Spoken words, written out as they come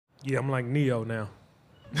Yeah, I'm like Neo now.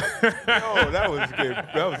 Oh, that was good.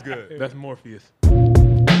 That was good. That's Morpheus. Look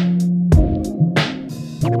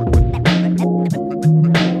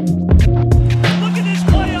at this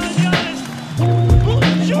play on Giannis.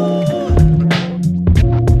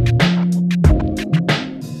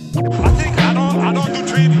 I don't do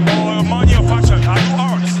trade or money or fashion. I do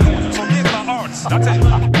arts. For me, it's about arts. That's it.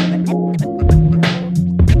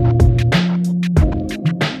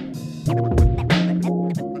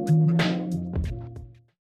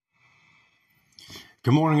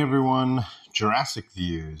 Good morning, everyone. Jurassic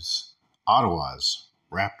Views, Ottawa's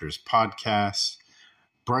Raptors podcast.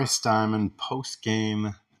 Bryce Diamond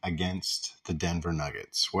post-game against the Denver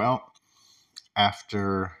Nuggets. Well,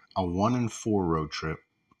 after a 1-4 road trip,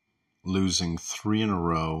 losing 3 in a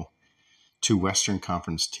row to Western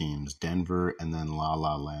Conference teams, Denver and then La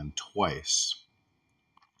La Land twice,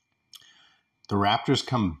 the Raptors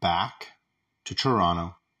come back to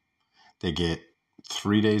Toronto. They get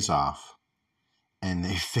 3 days off. And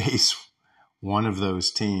they face one of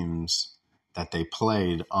those teams that they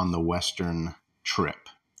played on the Western trip,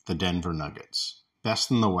 the Denver Nuggets.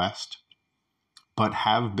 Best in the West, but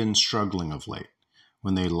have been struggling of late.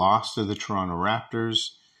 When they lost to the Toronto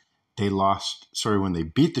Raptors, when they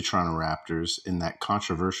beat the Toronto Raptors in that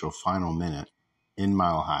controversial final minute in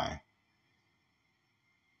Mile High,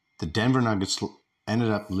 the Denver Nuggets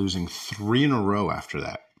ended up losing 3 in a row after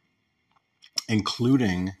that,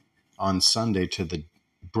 including on Sunday to the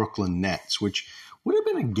Brooklyn Nets, which would have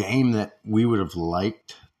been a game that we would have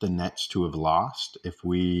liked the Nets to have lost if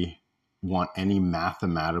we want any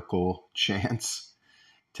mathematical chance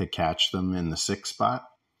to catch them in the 6th spot.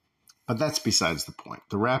 But that's besides the point.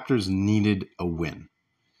 The Raptors needed a win.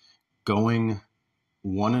 Going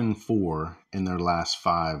 1-4 in their last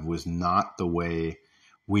 5 was not the way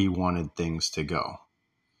we wanted things to go.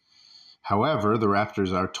 However, the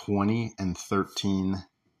Raptors are 20-13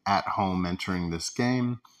 at home entering this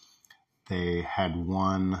game. They had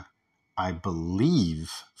won, I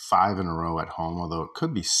believe, 5 in a row at home, although it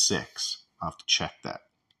could be 6. I'll have to check that.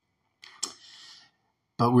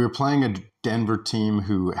 But we were playing a Denver team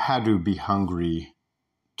who had to be hungry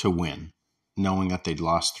to win, knowing that they'd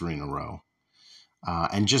lost 3 in a row,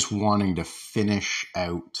 and just wanting to finish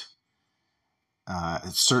out,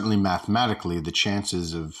 certainly mathematically, the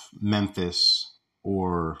chances of Memphis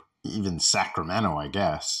or even Sacramento, I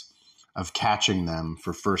guess, of catching them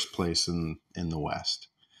for first place in the West.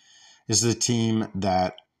 This is a team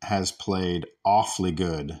that has played awfully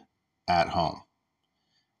good at home.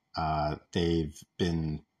 They've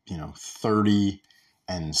been, 30-7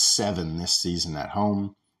 this season at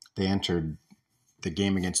home. They entered the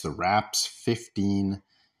game against the Raps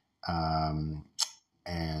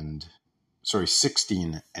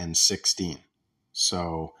 16-16.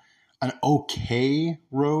 So an okay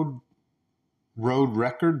road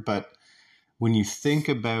record, but when you think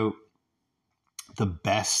about the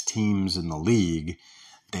best teams in the league,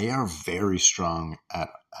 they are very strong at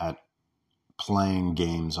playing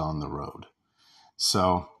games on the road.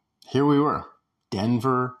 So here we were,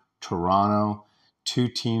 Denver, Toronto, 2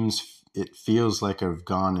 teams it feels like have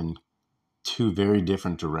gone in 2 very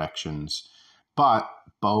different directions, but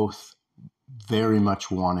both very much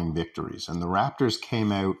wanting victories. And the Raptors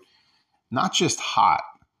came out not just hot,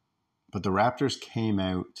 but the Raptors came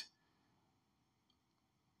out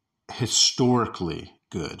historically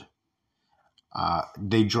good.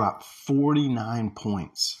 They dropped 49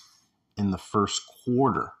 points in the first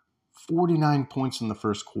quarter. 49 points in the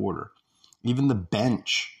first quarter. Even the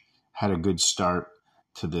bench had a good start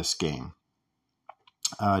to this game.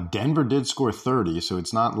 Denver did score 30, so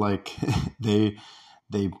it's not like they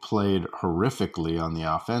played horrifically on the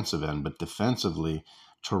offensive end, but defensively,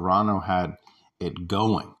 Toronto had it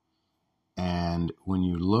going. And when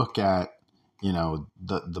you look at,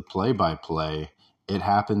 the play-by-play, it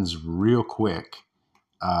happens real quick,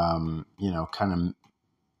 kind of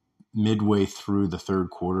midway through the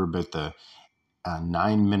third quarter, but the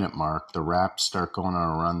 9-minute mark, the Raps start going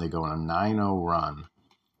on a run. They go on a 9-0 run,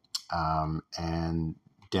 and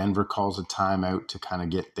Denver calls a timeout to kind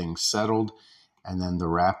of get things settled, and then the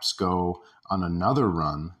Raps go on another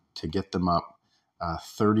run to get them up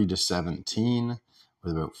 30-17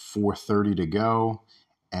 with about 4:30 to go,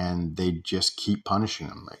 and they just keep punishing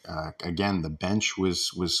them. Again, the bench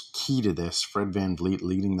was key to this. Fred VanVleet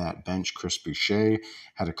leading that bench. Chris Boucher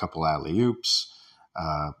had a couple alley-oops,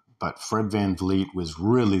 but Fred VanVleet was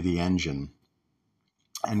really the engine.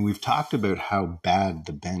 And we've talked about how bad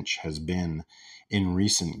the bench has been in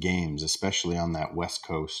recent games, especially on that West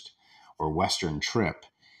Coast or Western trip.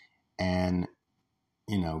 And,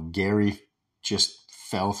 Gary just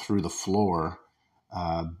fell through the floor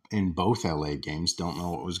in both LA games. Don't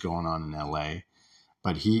know what was going on in LA.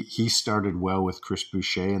 But he started well with Chris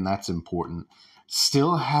Boucher, and that's important.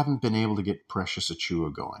 Still haven't been able to get Precious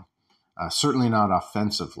Achiuwa going. Certainly not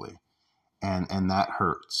offensively, and that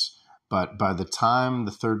hurts. But by the time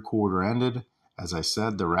the third quarter ended, as I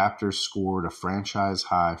said, the Raptors scored a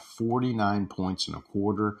franchise-high 49 points in a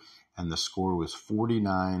quarter, and the score was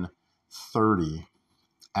 49-30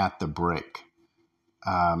 at the break.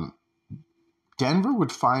 Denver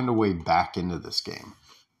would find a way back into this game,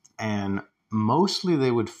 and mostly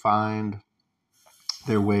they would find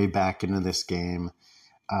their way back into this game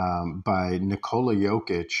by Nikola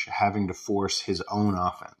Jokic having to force his own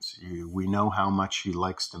offense. We know how much he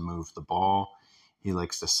likes to move the ball. He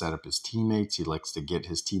likes to set up his teammates. He likes to get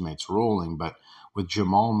his teammates rolling. But with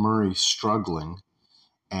Jamal Murray struggling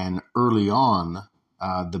and early on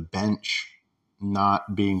the bench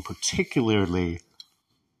not being particularly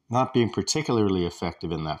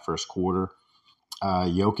effective in that first quarter,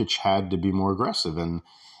 Jokic had to be more aggressive, and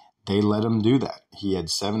they let him do that. He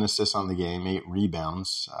had 7 assists on the game, 8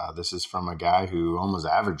 rebounds. This is from a guy who almost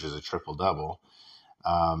averages a triple-double.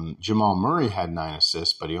 Jamal Murray had 9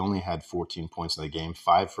 assists, but he only had 14 points in the game,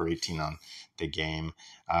 5 for 18 on the game.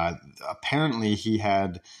 Apparently, he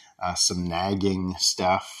had some nagging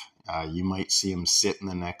stuff. You might see him sit in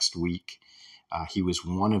the next week. He was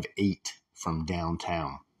 1 of 8 from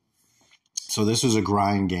downtown. So this was a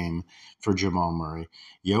grind game for Jamal Murray.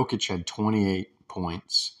 Jokic had 28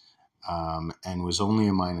 points and was only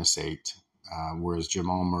a -8, whereas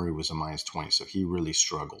Jamal Murray was a -20. So he really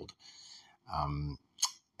struggled.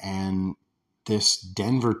 And this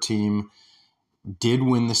Denver team did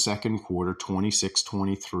win the second quarter,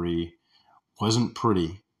 26-23. Wasn't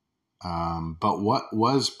pretty. But what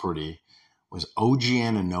was pretty was OG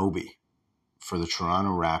Anunoby for the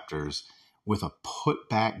Toronto Raptors with a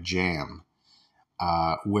putback jam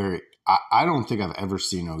where I don't think I've ever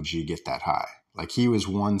seen OG get that high. Like he was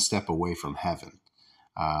one step away from heaven.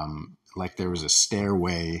 Like there was a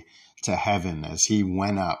stairway to heaven as he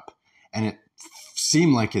went up. And it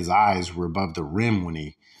seemed like his eyes were above the rim when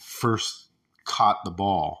he first caught the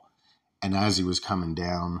ball. And as he was coming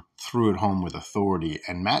down, threw it home with authority.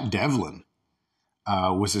 And Matt Devlin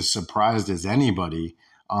was as surprised as anybody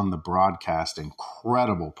on the broadcast.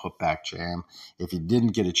 Incredible putback jam. If you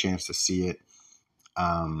didn't get a chance to see it,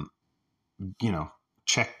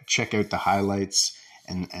 check out the highlights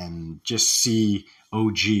and just see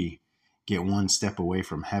OG get one step away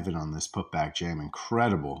from heaven on this putback jam.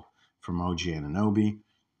 Incredible from OG Anunoby.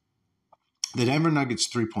 The Denver Nuggets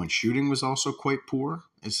 3-point shooting was also quite poor.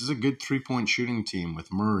 This is a good 3-point shooting team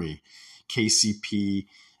with Murray, KCP,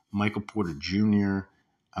 Michael Porter Jr.,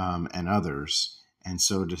 and others. And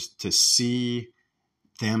so to see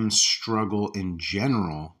them struggle in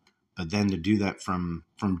general, but then to do that from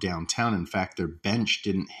downtown, in fact, their bench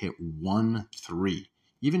didn't hit 1 3.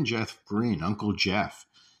 Even Jeff Green, Uncle Jeff,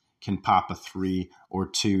 can pop a 3 or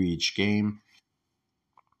 2 each game.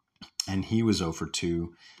 And he was 0 for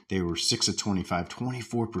 2. They were 6 of 25,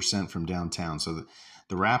 24% from downtown. So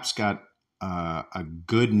the Raps got a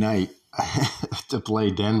good night to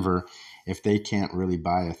play Denver if they can't really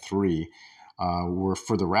buy a 3.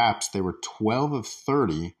 For the Raps, they were 12 of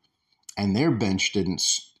 30, and their bench didn't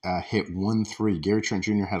hit 1 3. Gary Trent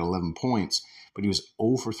Jr. had 11 points, but he was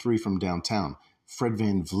 0 for 3 from downtown. Fred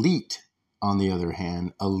VanVleet, on the other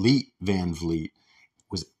hand, elite VanVleet,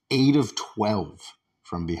 was 8 of 12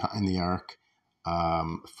 from behind the arc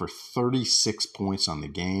for 36 points on the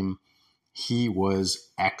game. He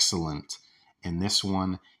was excellent in this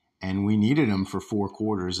one, and we needed him for 4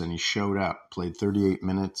 quarters, and he showed up, played 38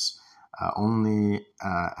 minutes, only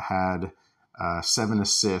had 7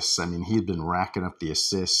 assists. I mean, he'd been racking up the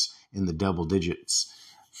assists in the double digits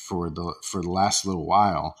for the last little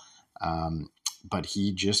while, but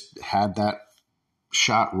he just had that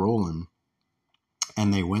shot rolling,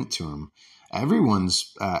 and they went to him.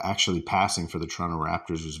 Everyone's actually passing for the Toronto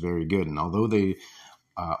Raptors was very good, and although they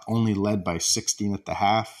only led by 16 at the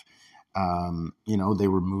half, they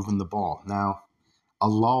were moving the ball. Now, a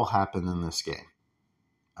lull happened in this game.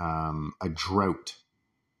 A drought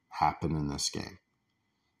happened in this game.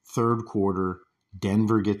 Third quarter,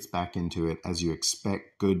 Denver gets back into it, as you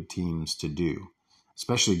expect good teams to do,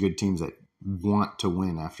 especially good teams that want to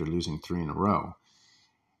win after losing 3 in a row.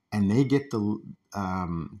 And they get the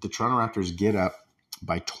Toronto Raptors get up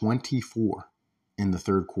by 24 in the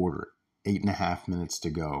third quarter, 8.5 minutes to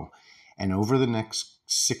go. And over the next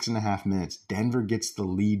 6.5 minutes, Denver gets the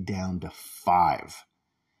lead down to 5.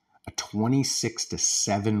 A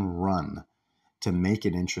 26-7 run to make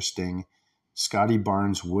it interesting. Scotty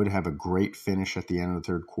Barnes would have a great finish at the end of the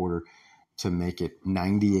third quarter to make it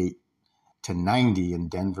 98-90, and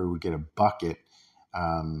Denver would get a bucket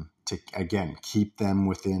to, again, keep them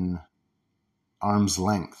within arm's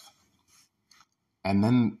length. And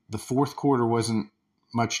then the fourth quarter wasn't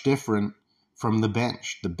much different from the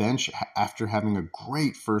bench. The bench, after having a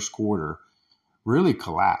great first quarter, really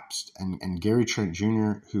collapsed. And Gary Trent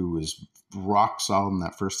Jr., who was rock solid in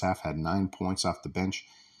that first half, had 9 points off the bench,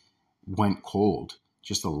 went cold.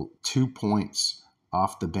 Just 2 points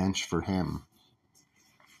off the bench for him.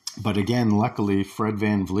 But again, luckily, Fred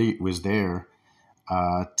VanVleet was there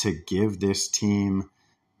to give this team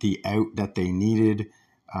the out that they needed,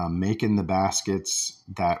 making the baskets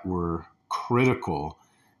that were critical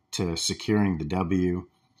to securing the W.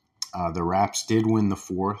 The Raps did win the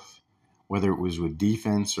fourth, whether it was with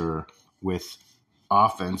defense or with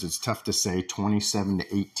offense. It's tough to say.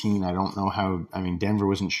 27-18. I don't know how. I mean, Denver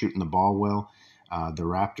wasn't shooting the ball well. The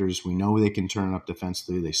Raptors, we know they can turn it up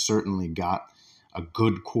defensively. They certainly got a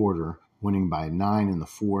good quarter, winning by 9 in the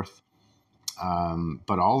fourth.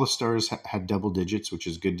 But all the stars had double digits, which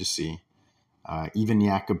is good to see. Even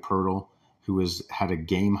Jakob Poeltl, who had a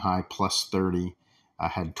game-high plus 30,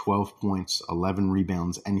 had 12 points, 11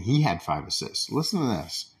 rebounds, and he had 5 assists. Listen to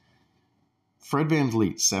this. Fred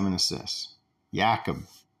VanVleet, 7 assists. Jakob,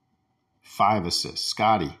 5 assists.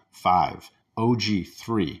 Scotty, 5. OG,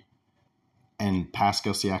 3. And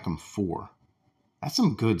Pascal Siakam, 4. That's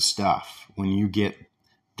some good stuff when you get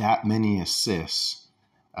that many assists,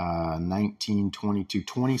 19, 22,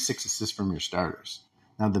 26 assists from your starters.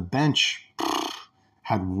 Now, the bench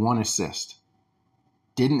had 1 assist.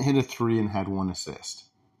 Didn't hit a 3 and had 1 assist.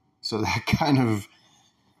 So that kind of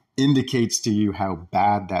indicates to you how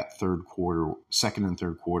bad that second and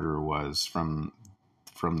third quarter was from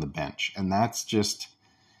the bench. And that's just,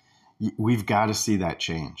 we've got to see that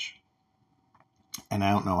change. And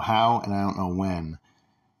I don't know how and I don't know when,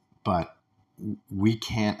 but we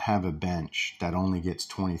can't have a bench that only gets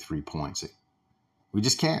 23 points. We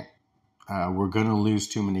just can't. We're going to lose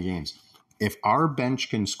too many games. If our bench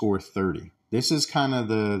can score 30, this is kind of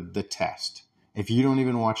the test. If you don't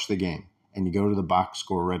even watch the game and you go to the box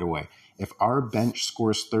score right away, if our bench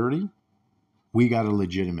scores 30, we got a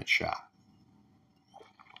legitimate shot.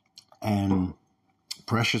 And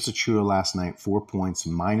Precious Achiuwa last night, 4 points,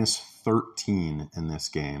 minus 13 in this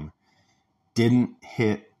game. Didn't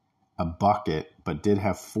hit a bucket, but did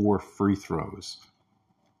have 4 free throws.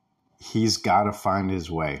 He's got to find his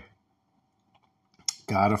way.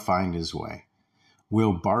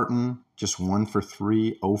 Will Barton, just 1 for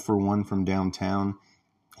 3, 0 for 1 from downtown.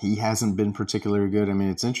 He hasn't been particularly good. I mean,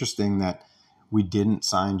 it's interesting that we didn't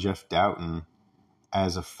sign Jeff Doughton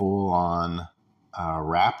as a full-on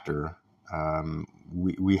Raptor.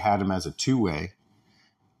 We had him as a two-way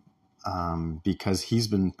because he's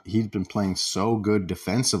been playing so good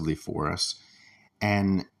defensively for us,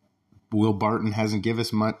 and Will Barton hasn't given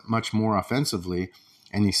us much more offensively,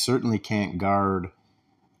 and he certainly can't guard,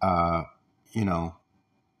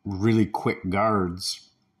 really quick guards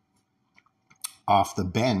off the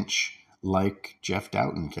bench like Jeff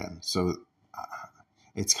Doughton can. So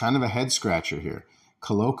it's kind of a head scratcher here.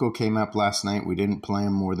 Koloko came up last night. We didn't play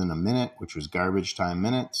him more than a minute, which was garbage time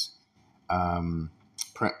minutes.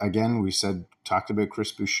 Again, we talked about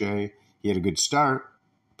Chris Boucher. He had a good start,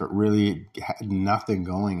 but really had nothing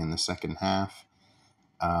going in the second half.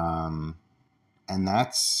 And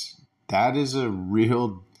that is a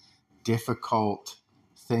real difficult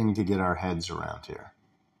thing to get our heads around here.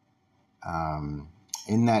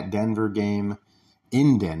 In that Denver game,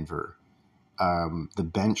 in Denver, the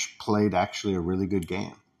bench played actually a really good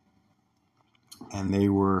game, and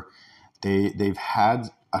they've had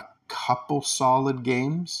a couple solid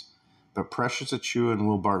games, but Precious Achiuwa and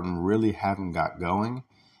Will Barton really haven't got going,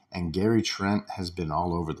 and Gary Trent has been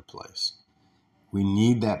all over the place. We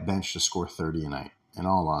need that bench to score 30 a night, in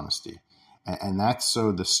all honesty, and that's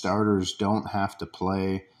so the starters don't have to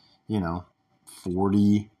play,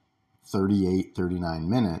 40, 38, 39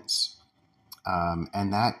 minutes,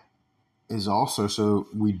 and that is also so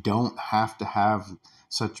we don't have to have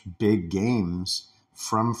such big games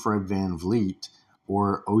from Fred VanVleet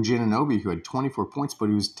or OG Anunoby, who had 24 points, but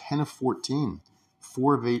he was 10 of 14,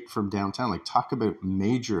 4 of 8 from downtown. Like, talk about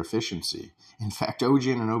major efficiency. In fact, OG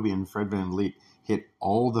Anunoby and Fred VanVleet hit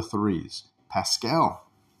all the threes. Pascal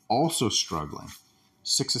also struggling,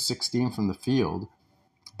 6 of 16 from the field,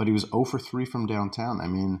 but he was 0 for 3 from downtown. I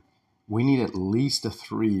mean, we need at least a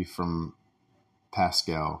 3 from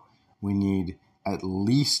Pascal. We need at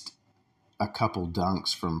least a couple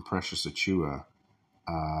dunks from Precious Achiuwa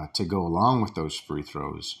to go along with those free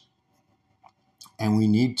throws. And we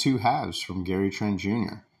need 2 halves from Gary Trent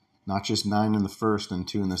Jr. not just 9 in the first and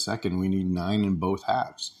 2 in the second. We need 9 in both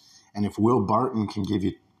halves. And if Will Barton can give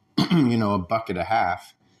you, a bucket a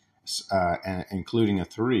half, including a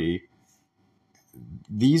 3,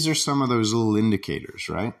 these are some of those little indicators,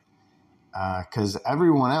 right? Because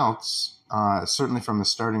everyone else, certainly from the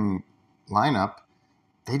starting lineup,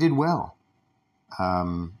 they did well.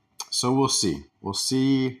 So we'll see. We'll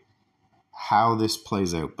see how this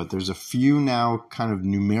plays out. But there's a few now kind of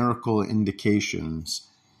numerical indications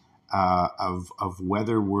of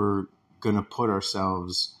whether we're going to put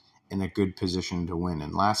ourselves in a good position to win.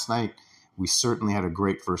 And last night, we certainly had a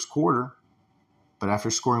great first quarter. But after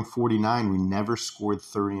scoring 49, we never scored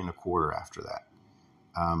 30 and a quarter after that.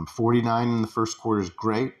 49 in the first quarter is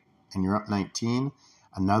great, and you're up 19.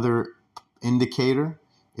 Another indicator,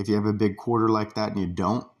 if you have a big quarter like that and you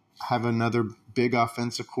don't have another big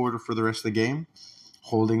offensive quarter for the rest of the game,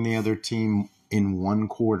 holding the other team in one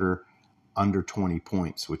quarter under 20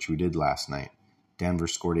 points, which we did last night. Denver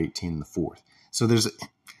scored 18 in the fourth. So there's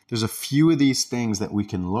a few of these things that we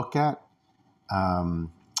can look at, and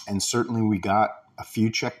certainly we got a few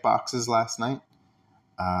check boxes last night,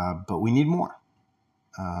 but we need more.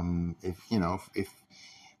 If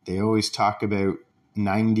they always talk about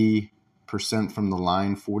 90% from the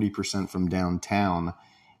line, 40% from downtown,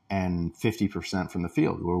 and 50% from the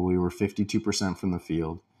field, where we were 52% from the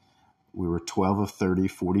field. We were 12 of 30,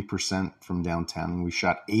 40% from downtown, and we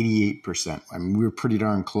shot 88%. I mean, we were pretty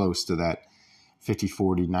darn close to that 50,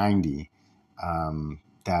 40, 90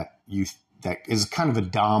 that is kind of a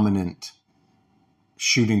dominant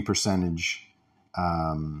shooting percentage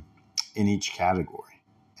in each category.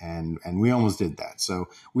 And we almost did that. So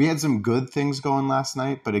we had some good things going last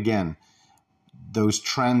night. But again, those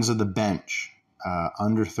trends of the bench,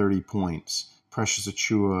 under 30 points, Precious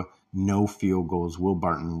Achiuwa, no field goals, Will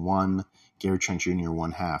Barton 1, Gary Trent Jr.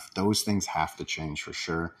 1/2. Those things have to change for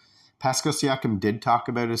sure. Pascal Siakam did talk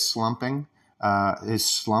about his slump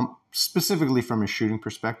specifically from a shooting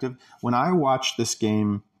perspective. When I watched this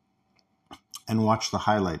game and watched the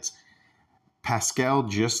highlights, Pascal,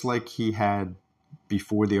 just like he had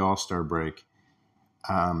before the All-Star break,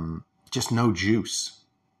 just no juice,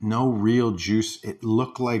 no real juice. It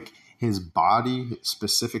looked like his body,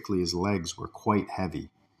 specifically his legs, were quite heavy.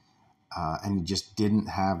 And he just didn't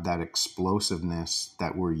have that explosiveness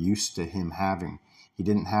that we're used to him having. He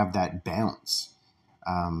didn't have that bounce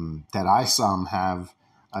that I saw him have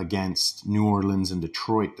against New Orleans and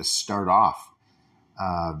Detroit to start off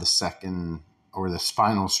the second or the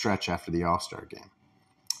final stretch after the All-Star game.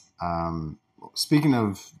 Speaking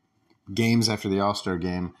of games after the All-Star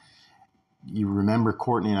game, you remember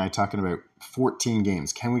Courtney and I talking about 14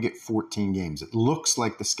 games. Can we get 14 games? It looks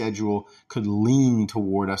like the schedule could lean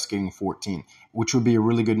toward us getting 14, which would be a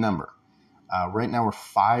really good number. Right now we're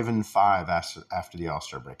 5-5 after the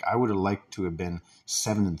All-Star break. I would have liked to have been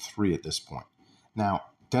 7-3 at this point. Now,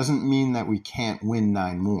 doesn't mean that we can't win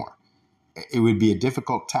 9 more. It would be a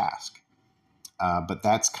difficult task, but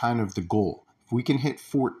that's kind of the goal. If we can hit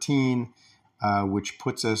 14, which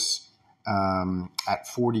puts us at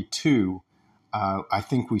 42, I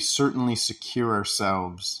think we certainly secure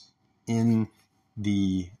ourselves in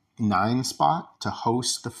the 9 spot to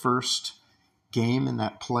host the first game in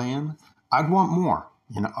that play-in. I'd want more.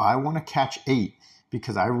 I want to catch 8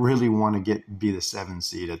 because I really want to be the 7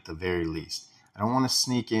 seed at the very least. I don't want to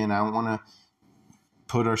sneak in. I don't want to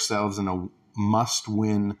put ourselves in a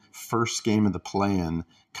must-win first game of the play-in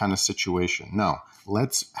kind of situation. No,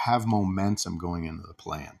 let's have momentum going into the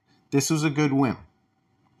play-in. This was a good win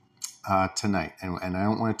tonight, and I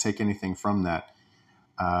don't want to take anything from that.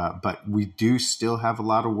 But we do still have a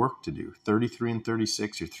lot of work to do.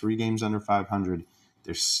 33-36, you're 3 games under 500.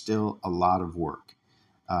 There's still a lot of work.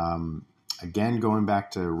 Again, going back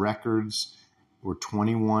to records, we're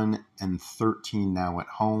 21-13 now at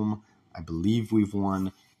home. I believe we've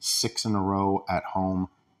won 6 in a row at home,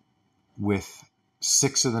 with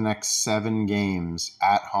 6 of the next 7 games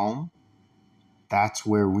at home. That's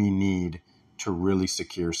where we need to really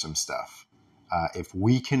secure some stuff. If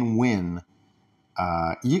we can win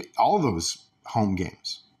all those home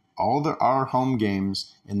games, our home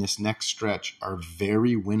games in this next stretch are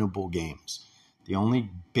very winnable games. The only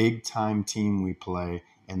big-time team we play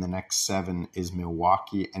in the next 7 is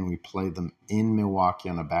Milwaukee, and we play them in Milwaukee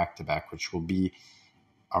on a back-to-back, which will be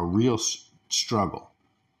a real struggle.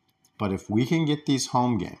 But if we can get these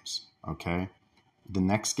home games, okay, the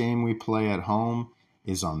next game we play at home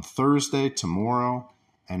is on Thursday, tomorrow,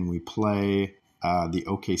 and we play the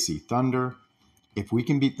OKC Thunder. If we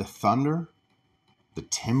can beat the Thunder, the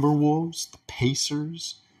Timberwolves, the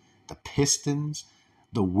Pacers, the Pistons,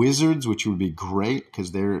 the Wizards, which would be great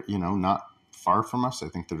because they're, not far from us. I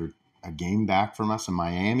think they're a game back from us, and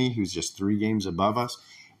Miami, who's just 3 games above us.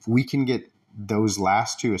 If we can get those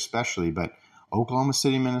last 2 especially, but Oklahoma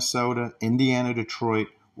City, Minnesota, Indiana, Detroit,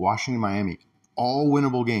 Washington, Miami, all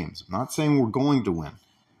winnable games. I'm not saying we're going to win,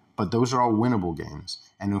 but those are all winnable games.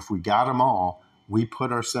 And if we got them all, we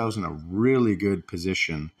put ourselves in a really good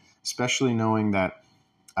position, especially knowing that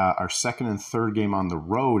our second and third game on the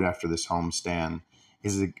road after this homestand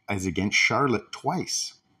is against Charlotte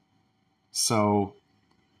twice. So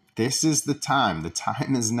this is the time. The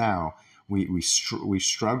time is now. We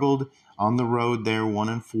struggled on the road there,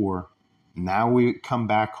 1-4. Now we come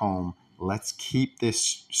back home. Let's keep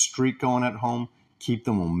this streak going at home, keep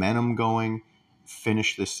the momentum going,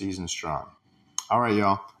 finish this season strong. All right,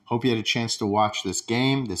 y'all. Hope you had a chance to watch this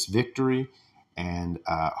game, this victory, and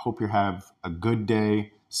hope you have a good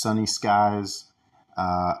day, sunny skies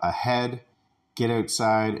ahead. Get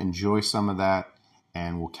outside, enjoy some of that,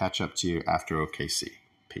 and we'll catch up to you after OKC.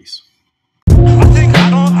 Peace. I think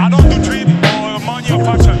I don't do dream or money or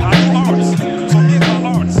passion.